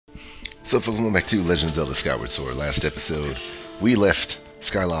So folks, welcome back to Legend of Zelda Skyward Sword. Last episode, we left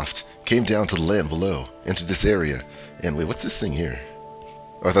Skyloft, came down to the land below, entered this area, and wait, what's this thing here?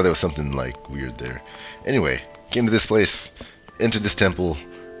 Oh, I thought there was something, like, weird there. Anyway, came to this place, entered this temple,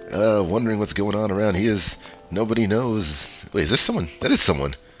 wondering what's going on around here. Nobody knows. Wait, is there someone? That is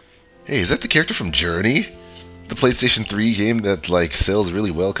someone. Hey, is that the character from Journey? The PlayStation 3 game that, like, sells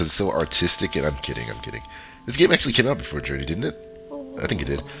really well because it's so artistic, and I'm kidding. This game actually came out before Journey, didn't it? I think it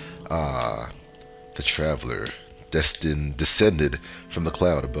did. Ah, the traveler, descended from the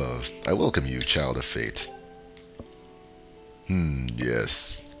cloud above. I welcome you, child of fate.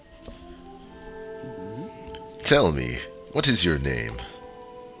 Yes. Tell me, what is your name?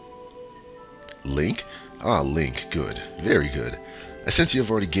 Link? Ah, Link, good. Very good. I sense you have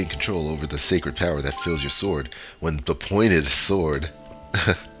already gained control over the sacred power that fills your sword, when the pointed sword...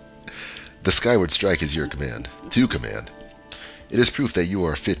 The Skyward Strike is your command. To command. It is proof that you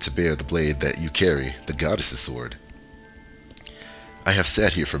are fit to bear the blade that you carry, the goddess's sword. I have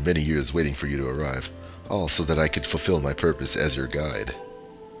sat here for many years waiting for you to arrive, all so that I could fulfill my purpose as your guide.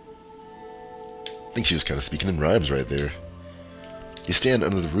 I think she was kind of speaking in rhymes right there. You stand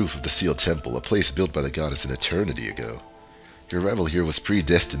under the roof of the sealed temple, a place built by the goddess an eternity ago. Your arrival here was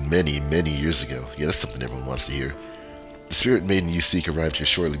predestined many, many years ago. Yeah, that's something everyone wants to hear. The spirit maiden you seek arrived here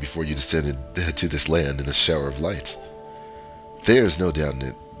shortly before you descended to this land in a shower of light. There is no doubt in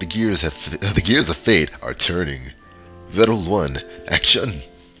it. The gears of fate are turning. Battle 1, action!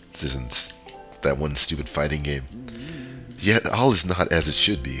 This isn't that one stupid fighting game. Yet all is not as it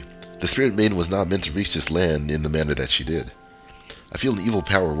should be. The Spirit Maiden was not meant to reach this land in the manner that she did. I feel an evil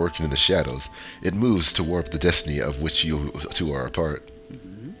power working in the shadows. It moves to warp the destiny of which you two are a part.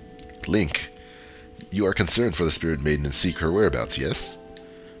 Link, you are concerned for the Spirit Maiden and seek her whereabouts, yes?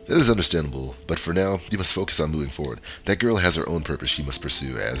 That is understandable, but for now, you must focus on moving forward. That girl has her own purpose she must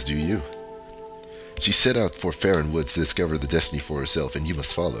pursue, as do you. She set out for Faron Woods to discover the destiny for herself, and you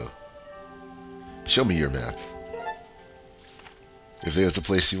must follow. Show me your map. If there's a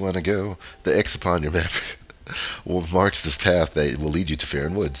place you want to go, the X upon your map marks this path that will lead you to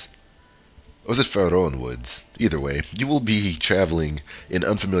Faron Woods. Or is it Faron Woods? Either way, you will be traveling in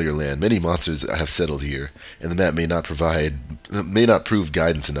unfamiliar land. Many monsters have settled here, and the map may not prove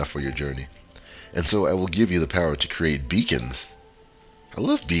guidance enough for your journey. And so I will give you the power to create beacons. I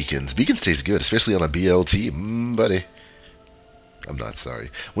love beacons. Beacons taste good, especially on a BLT. Buddy. I'm not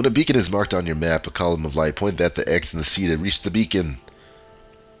sorry. When a beacon is marked on your map, a column of light, point at the X and the C to reach the beacon.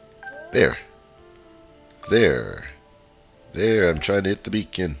 There. There. There, I'm trying to hit the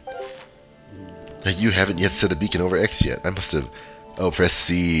beacon. You haven't yet set a beacon over X yet. I must have... Oh, press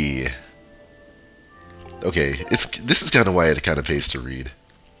C. Okay, this is kind of why it kind of pays to read.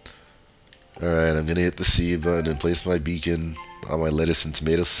 Alright, I'm going to hit the C button and place my beacon on my lettuce and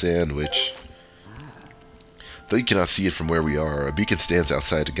tomato sandwich. Though you cannot see it from where we are, a beacon stands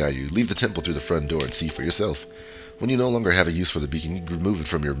outside to guide you. Leave the temple through the front door and see for yourself. When you no longer have a use for the beacon, you can remove it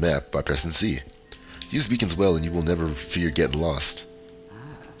from your map by pressing C. Use beacons well and you will never fear getting lost.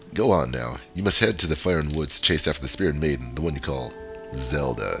 Go on now. You must head to the Faron Woods to chase after the Spirit Maiden, the one you call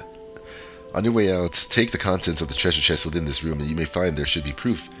Zelda. On your way out, take the contents of the treasure chest within this room and you may find there should be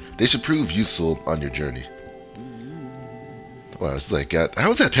proof. They should prove useful on your journey. Wow, it's like, how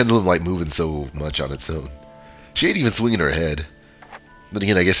is that pendulum like moving so much on its own? She ain't even swinging her head. Then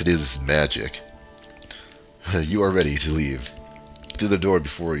again, I guess it is magic. You are ready to leave. Through the door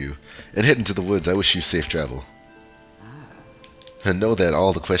before you, and head into the woods. I wish you safe travel. And know that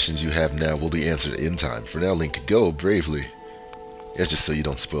all the questions you have now will be answered in time. For now, Link, go bravely. Yeah, just so you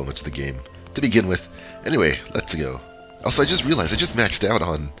don't spoil much of the game to begin with. Anyway, let's go. Also, I just realized I just maxed out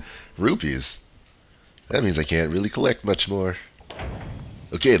on rupees. That means I can't really collect much more.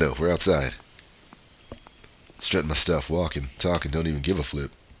 Okay, though, we're outside. Strutting my stuff, walking, talking, don't even give a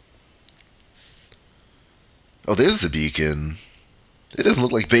flip. Oh, there's the beacon. It doesn't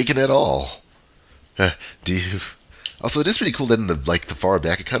look like bacon at all. Do you... Also, it is pretty cool that in the far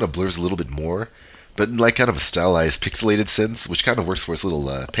back, it kind of blurs a little bit more, but in kind of a stylized, pixelated sense, which kind of works for its little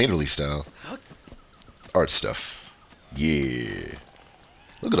painterly style. Art stuff. Yeah.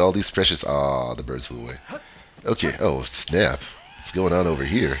 Look at all these precious... Ah, the birds flew away. Okay, oh, snap. What's going on over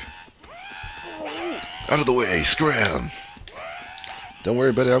here? Out of the way, scram! Don't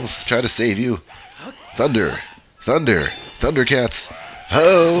worry, buddy, I will try to save you. Thunder! Thunder! Thundercats!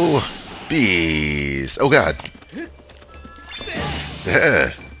 Ho! Bees! Oh, God! Yeah.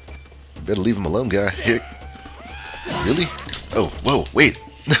 Better leave him alone, guy. Here. Really? Oh, whoa, wait.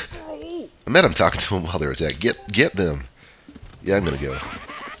 I met him talking to him while they're attacked. Get them. Yeah, I'm gonna go.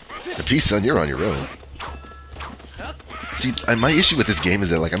 The peace, son, you're on your own. See, my issue with this game is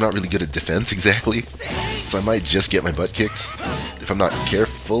that like I'm not really good at defense exactly, so I might just get my butt kicked if I'm not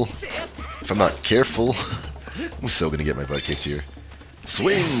careful. If I'm not careful, I'm so gonna get my butt kicked here.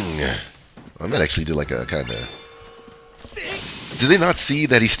 Swing! I might actually do like a kind of... Did they not see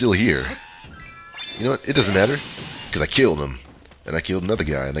that he's still here? You know what? It doesn't matter, because I killed him. And I killed another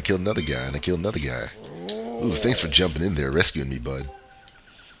guy, and I killed another guy, and I killed another guy. Ooh, thanks for jumping in there, rescuing me, bud.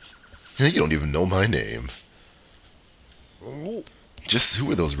 You don't even know my name. Just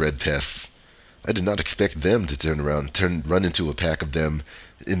who are those red pests? I did not expect them to run into a pack of them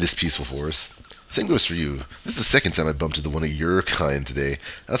in this peaceful forest. Same goes for you. This is the second time I bumped into one of your kind today.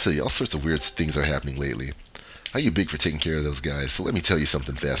 I'll tell you, all sorts of weird things are happening lately. How you big for taking care of those guys, so let me tell you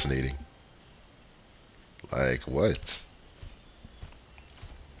something fascinating. Like what?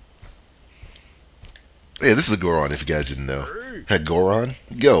 Yeah, this is a Goron, if you guys didn't know. Goron?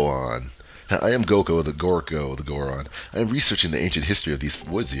 Go on. I am Goko, the Goron. I am researching the ancient history of these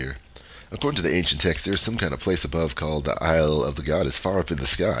woods here. According to the ancient text, there is some kind of place above called the Isle of the Goddess far up in the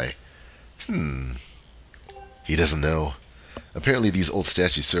sky. He doesn't know. Apparently these old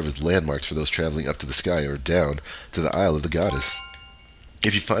statues serve as landmarks for those traveling up to the sky or down to the Isle of the Goddess.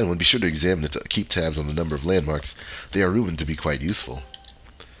 If you find one, be sure to examine it to keep tabs on the number of landmarks. They are rumored to be quite useful.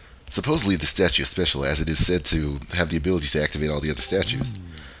 Supposedly the statue is special, as it is said to have the ability to activate all the other statues.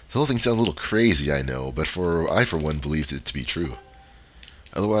 The whole thing sounds a little crazy, I know, but I for one believed it to be true.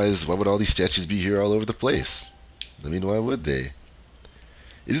 Otherwise, why would all these statues be here all over the place? I mean, why would they?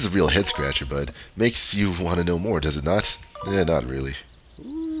 It is a real head-scratcher, bud. Makes you want to know more, does it not? Eh, not really.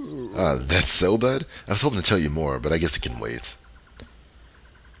 Ah, that's so, bud? I was hoping to tell you more, but I guess it can wait.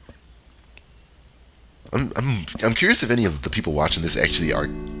 I'm curious if any of the people watching this actually are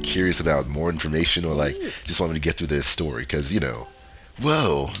curious about more information or like just want me to get through this story, because, you know,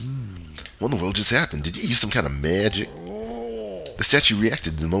 whoa, what in the world just happened? Did you use some kind of magic? The statue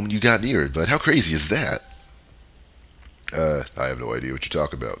reacted the moment you got near it, but how crazy is that? I have no idea what you're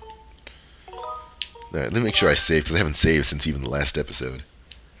talking about. Alright, let me make sure I save, because I haven't saved since even the last episode.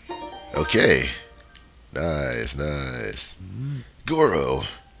 Okay. Nice, nice. Goro.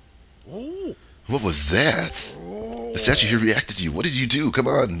 What was that? The statue here reacted to you. What did you do? Come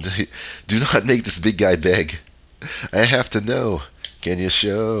on. Do not make this big guy beg. I have to know. Can you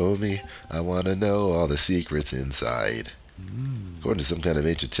show me? I want to know all the secrets inside. According to some kind of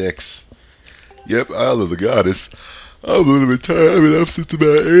ancient text. Yep, Isle of the Goddess. I'm a little bit tired. I've been up since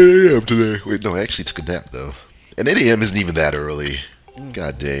about 8 a.m. today. Wait, no, I actually took a nap, though. And 8 a.m. isn't even that early.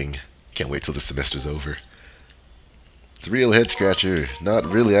 God dang. Can't wait till the semester's over. It's a real head-scratcher. Not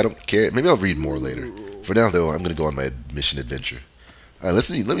really, I don't care. Maybe I'll read more later. For now, though, I'm going to go on my mission adventure. Alright,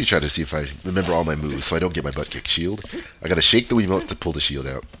 let me try to see if I remember all my moves so I don't get my butt kicked. Shield. I got to shake the Wiimote to pull the shield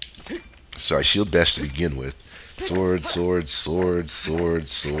out. So I shield bash to begin with. Sword, sword, sword, sword,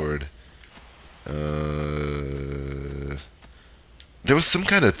 sword. There was some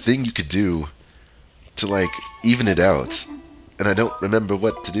kind of thing you could do to, like, even it out. And I don't remember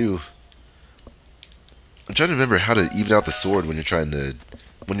what to do. I'm trying to remember how to even out the sword when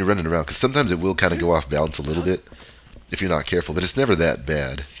you're running around. Because sometimes it will kind of go off balance a little bit if you're not careful. But it's never that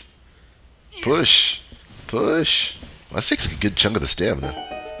bad. Push. Push. Well, that takes a good chunk of the stamina.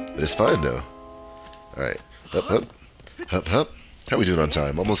 But it's fine, though. Alright. Up, up. Up, up. How are we doing on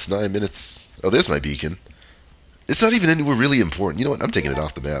time? Almost 9 minutes. Oh, there's my beacon. It's not even anywhere really important. You know what? I'm taking it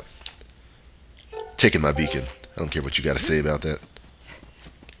off the map. Taking my beacon. I don't care what you got to say about that.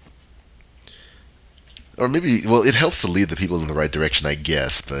 Or maybe, well, it helps to lead the people in the right direction, I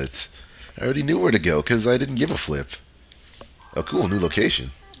guess, but I already knew where to go because I didn't give a flip. Oh, cool, new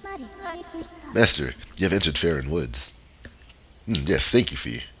location. Master, you have entered Faron Woods. Yes, thank you,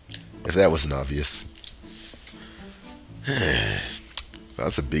 Fee. If that wasn't obvious. Well,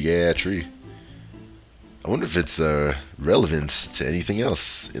 that's a big-ass tree. I wonder if it's relevant to anything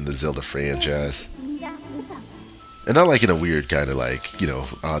else in the Zelda franchise. And not like in a weird kind of like, you know,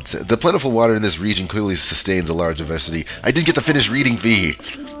 odd sense. The plentiful water in this region clearly sustains a large diversity. I didn't get to finish reading, V.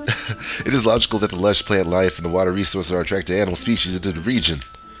 It is logical that the lush plant life and the water resources are attracted to animal species into the region.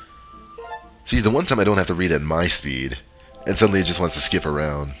 See, the one time I don't have to read at my speed, and suddenly it just wants to skip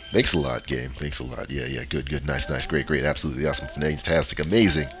around. Thanks a lot, game. Thanks a lot. Yeah, yeah, good, good, nice, nice, great, great, absolutely awesome, fantastic,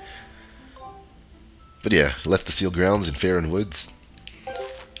 amazing. But yeah, left the sealed grounds in Faron Woods.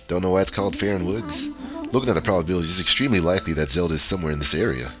 Don't know why it's called Faron Woods. Looking at the probabilities, it's extremely likely that Zelda is somewhere in this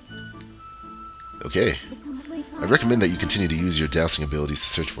area. Okay. I recommend that you continue to use your dousing abilities to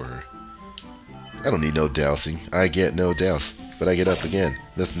search for her. I don't need no dousing. I get no douse, but I get up again.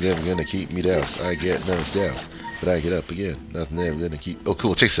 Nothing's ever gonna keep me douse. I get no douse, but I get up again. Nothing's ever gonna keep... Oh,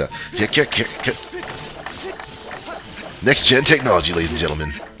 cool. Check this out. Next gen technology, ladies and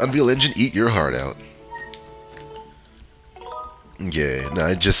gentlemen. Unreal Engine, eat your heart out. Okay, now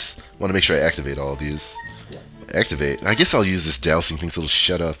I just want to make sure I activate all of these. Activate. I guess I'll use this dowsing thing so it'll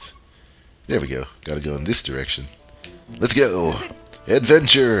shut up. There we go. Gotta go in this direction. Let's go!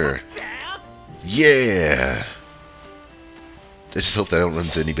 Adventure! Yeah! I just hope that I don't run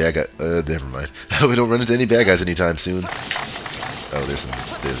into any bad guys. Never mind. I hope I don't run into any bad guys anytime soon. Oh, there's the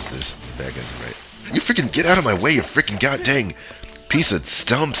bad guys, right? You freaking get out of my way, you freaking goddamn piece of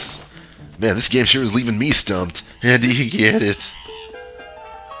stumps. Man, this game sure is leaving me stumped. And do you get it?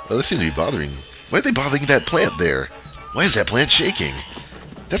 Oh, they seem to be bothering. Why are they bothering that plant there? Why is that plant shaking?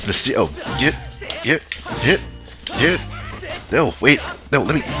 That's mysterious. Oh, hit. No, wait. No,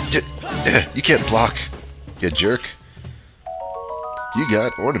 let me get. You can't block. You jerk. You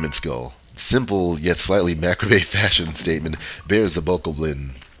got Ornament Skull. Simple yet slightly macrame fashion statement bears the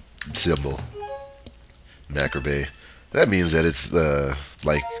Bokoblin symbol. Macrame. That means that it's,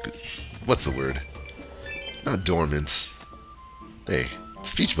 like, what's the word? Not dormant. Hey,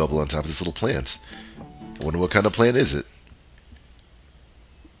 speech bubble on top of this little plant. I wonder what kind of plant is it?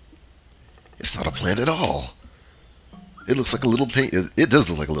 It's not a plant at all. It looks like a little it does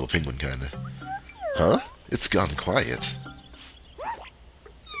look like a little penguin, kinda. Huh? It's gone quiet.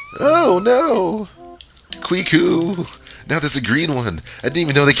 Oh no! Queeku! Now there's a green one. I didn't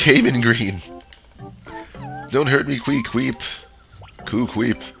even know they came in green. Don't hurt me, Queep.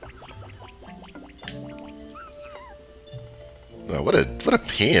 Queep. Oh, what a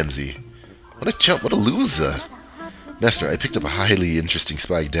pansy. What a chump, what a loser. Master, I picked up a highly interesting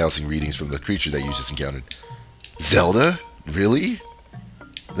spike dowsing readings from the creature that you just encountered. Zelda? Really?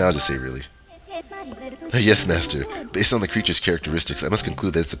 No, I'll just say really. Yes, Master. Based on the creature's characteristics, I must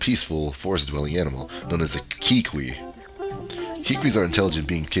conclude that it's a peaceful, forest-dwelling animal, known as a Kiwi. Kiwis are intelligent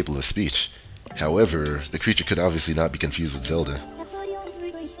beings capable of speech. However, the creature could obviously not be confused with Zelda.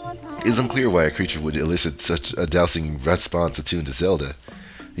 It is unclear why a creature would elicit such a dowsing response attuned to Zelda.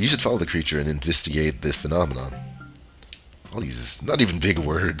 You should follow the creature and investigate this phenomenon. All these, not even big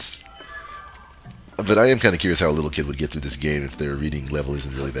words. But I am kind of curious how a little kid would get through this game if their reading level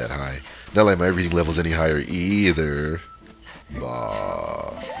isn't really that high. Not like my reading level's any higher either.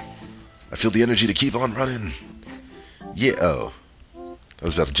 Bah. I feel the energy to keep on running. Yeah, oh. I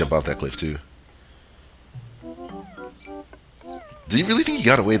was about to jump off that cliff too. Do you really think he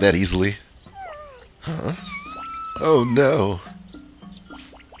got away that easily? Huh? Oh no.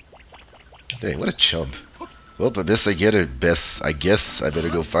 Dang, what a chump. Well, I guess I guess I better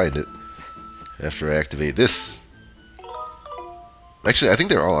go find it. After I activate this. Actually, I think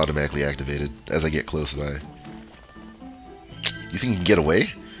they're all automatically activated as I get close by. You think you can get away?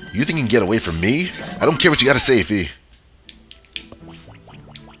 You think you can get away from me? I don't care what you gotta say, Fee.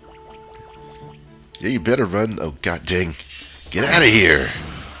 Yeah, you better run. Oh, god dang. Get out of here!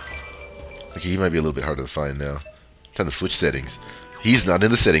 Okay, he might be a little bit harder to find now. Time to switch settings. He's not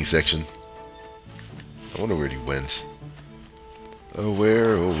in the settings section. I wonder where he went. Oh,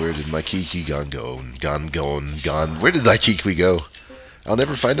 where did my Kiki gone? Where did my Kiki go? I'll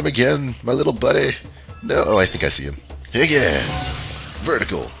never find him again, my little buddy. No, oh, I think I see him. Yeah.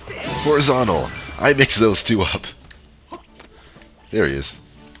 Vertical. Horizontal. I mix those two up. There he is.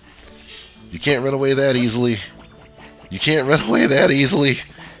 You can't run away that easily. You can't run away that easily.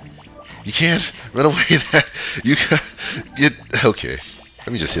 You can't run away that... Okay. Let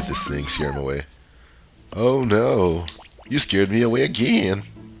me just hit this thing, scare him away. Oh no. You scared me away again.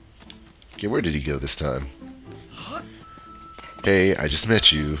 Okay, where did he go this time? Hey, I just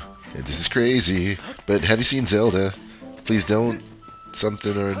met you, and this is crazy, but have you seen Zelda? Please don't...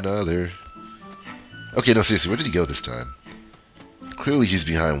 something or another. Okay, no, seriously, where did he go this time? Clearly he's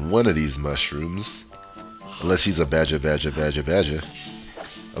behind one of these mushrooms. Unless he's a badger.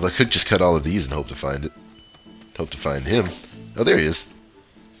 Although I could just cut all of these and hope to find it. Hope to find him. Oh, there he is.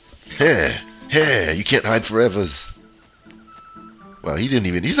 Hey, you can't hide forever. Wow, he's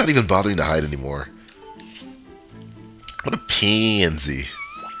not even bothering to hide anymore. What a pansy.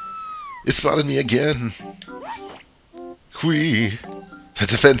 It spotted me again. Whee! The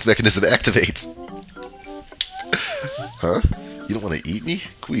defense mechanism activates. Huh? You don't want to eat me?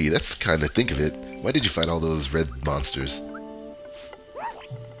 Quee, that's kind of think of it. Why did you fight all those red monsters?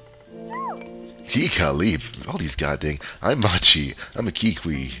 Khalif, all these goddamn... I'm Machi. I'm a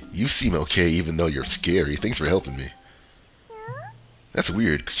Kiwi. You seem okay even though you're scary. Thanks for helping me. That's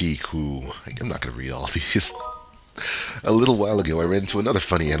weird, Kiku. I'm not going to read all these. A little while ago I ran into another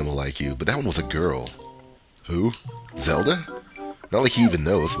funny animal like you, but that one was a girl. Who? Zelda? Not like he even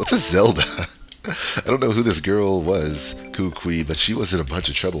knows. What's a Zelda? I don't know who this girl was, Kukui, but she was in a bunch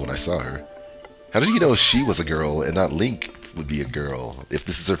of trouble when I saw her. How did he know she was a girl and not Link would be a girl if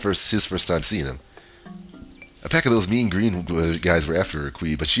this is his first time seeing him? A pack of those mean green guys were after her,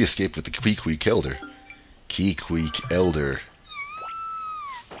 Quee, but she escaped with the Queek Elder. Queek Elder.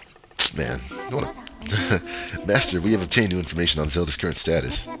 Man, what a... Master, we have obtained new information on Zelda's current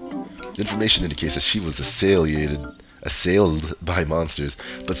status. The information indicates that she was assailed by monsters,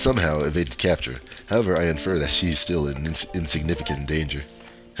 but somehow evaded capture. However, I infer that she is still in insignificant danger.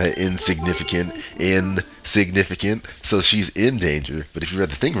 Insignificant, so she's in danger, but if you read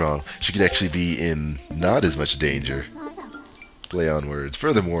the thing wrong, she could actually be in not as much danger. Play on words.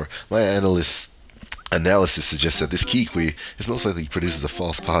 Furthermore, my analysis suggests that this Kiwi is most likely produces a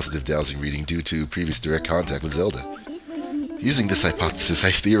false positive dowsing reading due to previous direct contact with Zelda. Using this hypothesis,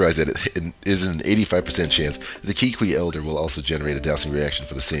 I theorize that it is an 85% chance that the Kiwi Elder will also generate a dowsing reaction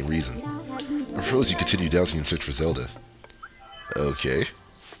for the same reason. I propose you continue dowsing and search for Zelda. Okay.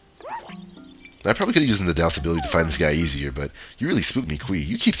 I probably could have used the douse ability to find this guy easier, but you really spooked me, Quee.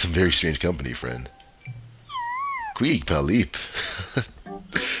 You keep some very strange company, friend. Quee Palip.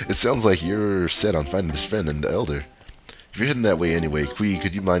 It sounds like you're set on finding this friend and the Elder. If you're heading that way anyway, Quee,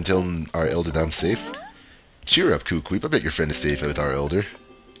 could you mind telling our Elder that I'm safe? Cheer up, Queep. I bet your friend is safe with our Elder.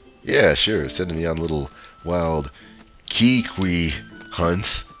 Yeah, sure. Sending me on a little wild Kiwi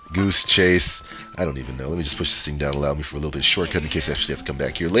hunts, goose chase. I don't even know. Let me just push this thing down, allow me for a little bit of shortcut in case I actually have to come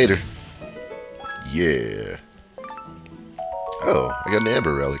back here later. Yeah. Oh, I got an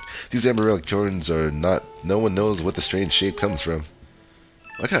amber relic. These amber relic coins are not... No one knows what the strange shape comes from.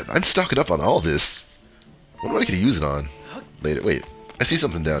 I'm stocking up on all this. What am I going to use it on? Later. Wait, I see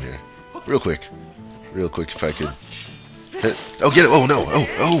something down here. Real quick, if I could... Oh, get it! Oh, no!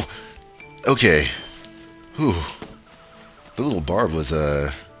 Oh! Okay. Whew. The little barb was,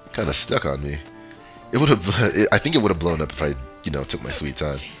 kind of stuck on me. It would have... I think it would have blown up if I, took my sweet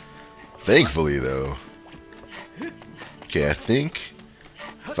time. Thankfully, though. Okay, I think,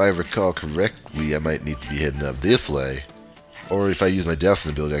 if I recall correctly, I might need to be heading up this way. Or if I use my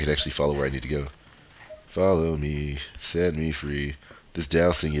dousing ability, I could actually follow where I need to go. Follow me. Set me free. This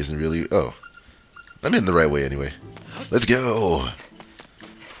dousing isn't really... Oh. I'm heading the right way anyway. Let's go!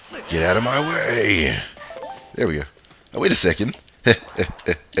 Get out of my way! There we go. Oh, wait a second.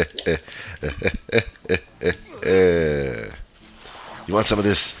 You want some of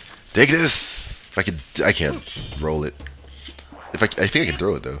this? Take this! If I could... I can't roll it. I think I can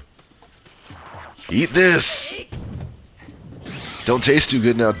throw it, though. Eat this! Don't taste too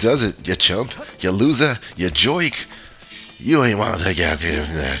good now, does it, you chump? You loser? You joik? You ain't want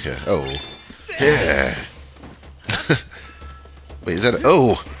to... Oh. Yeah. Wait, is that a...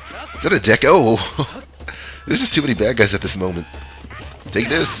 Oh! Is that a deck? Oh! There's just too many bad guys at this moment. Take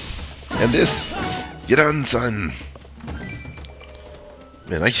this! And this! Get on, son!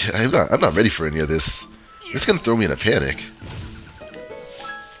 Man, I'm not ready for any of this. This is gonna throw me in a panic.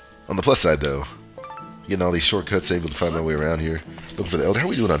 On the plus side, though, getting all these shortcuts, able to find my way around here. Looking for the Elder. How are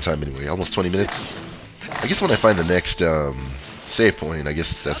we doing on time anyway? Almost 20 minutes? I guess when I find the next save point, I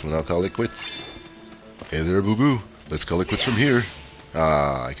guess that's when I'll call it quits. Hey there, boo-boo. Let's call it quits from here.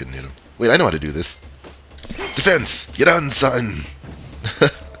 Ah, I couldn't hit him. Wait, I know how to do this. Defense! Get on, son!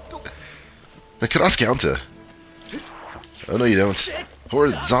 The cross counter. Oh, no, you don't.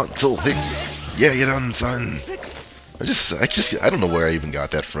 Horizontal hit. Yeah, get on, son. I don't know where I even got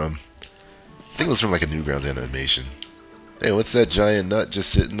that from. I think it was from like a Newgrounds animation. Hey, what's that giant nut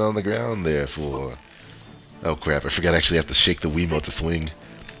just sitting on the ground there for? Oh crap, I forgot I actually have to shake the Wiimote to swing.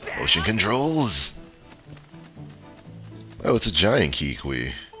 Motion controls! Oh, it's a giant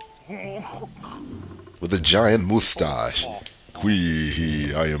Kiwi. With a giant mustache.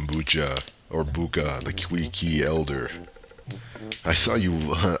 Quee, I am Bucha. Or Buka, the Quee Elder. I saw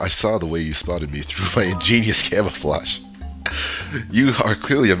the way you spotted me through my ingenious camouflage. You are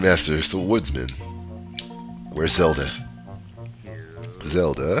clearly a master, so woodsman. Where's Zelda?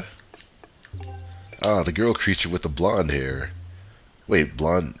 Zelda? Ah, the girl creature with the blonde hair. Wait,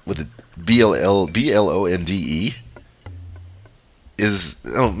 blonde with a B-L-O-N-D-E?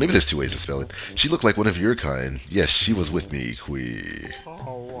 Oh, maybe there's two ways to spell it. She looked like one of your kind. Yes, she was with me, Quee.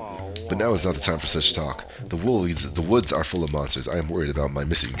 But now is not the time for such talk. The woods are full of monsters. I am worried about my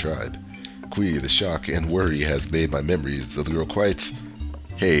missing tribe. Quee, the shock and worry has made my memories of the girl quite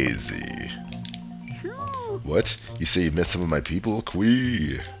hazy. What? You say you met some of my people?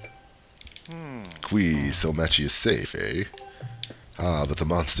 Quee. Quee, so Machi is safe, eh? Ah, but the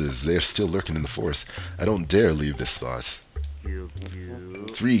monsters, they are still lurking in the forest. I don't dare leave this spot. 3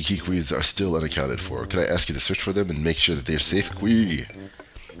 Kikwis are still unaccounted for. Could I ask you to search for them and make sure that they are safe, Quee?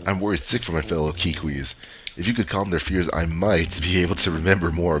 I'm worried sick for my fellow Kikwis. If you could calm their fears, I might be able to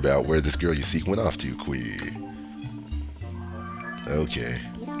remember more about where this girl you seek went off to, Kui. Okay.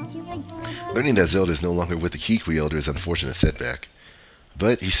 Learning that Zelda is no longer with the Kikwi Elder is an unfortunate setback.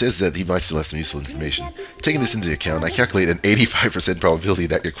 But he says that he might still have some useful information. Taking this into account, I calculate an 85% probability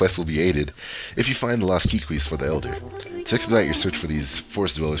that your quest will be aided if you find the lost Kikwis for the Elder. To expedite your search for these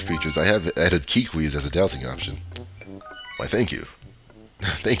Forest Dwellers creatures, I have added Kikwis as a dowsing option. Why, thank you.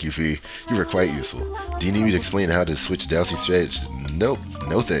 Thank you, Fee. You were quite useful. Do you need me to explain how to switch dowsing strategy? Nope.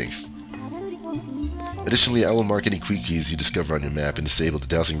 No thanks. Additionally, I will mark any Kikwis you discover on your map and disable the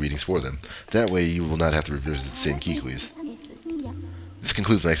dowsing readings for them. That way, you will not have to revisit the same Kikwis. This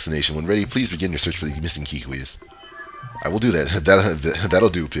concludes my explanation. When ready, please begin your search for the missing Kikwis. I will do that. That'll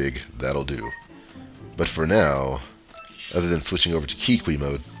do, Pig. That'll do. But for now, other than switching over to Kikwi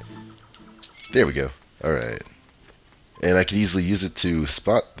mode, there we go. Alright. And I can easily use it to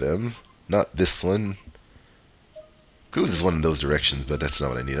spot them. Not this one. Cool, there's one in those directions, but that's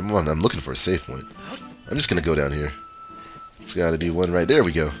not what I need. I'm looking for a save point. I'm just going to go down here. It's got to be one right there.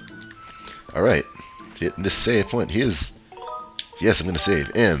 We go. Alright. Hitting this save point. Yes, I'm going to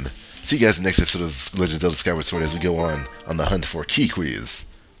save. And see you guys in the next episode of Legend of Zelda Skyward Sword as we go on the hunt for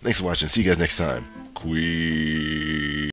Kikwis. Thanks for watching. See you guys next time. Quee.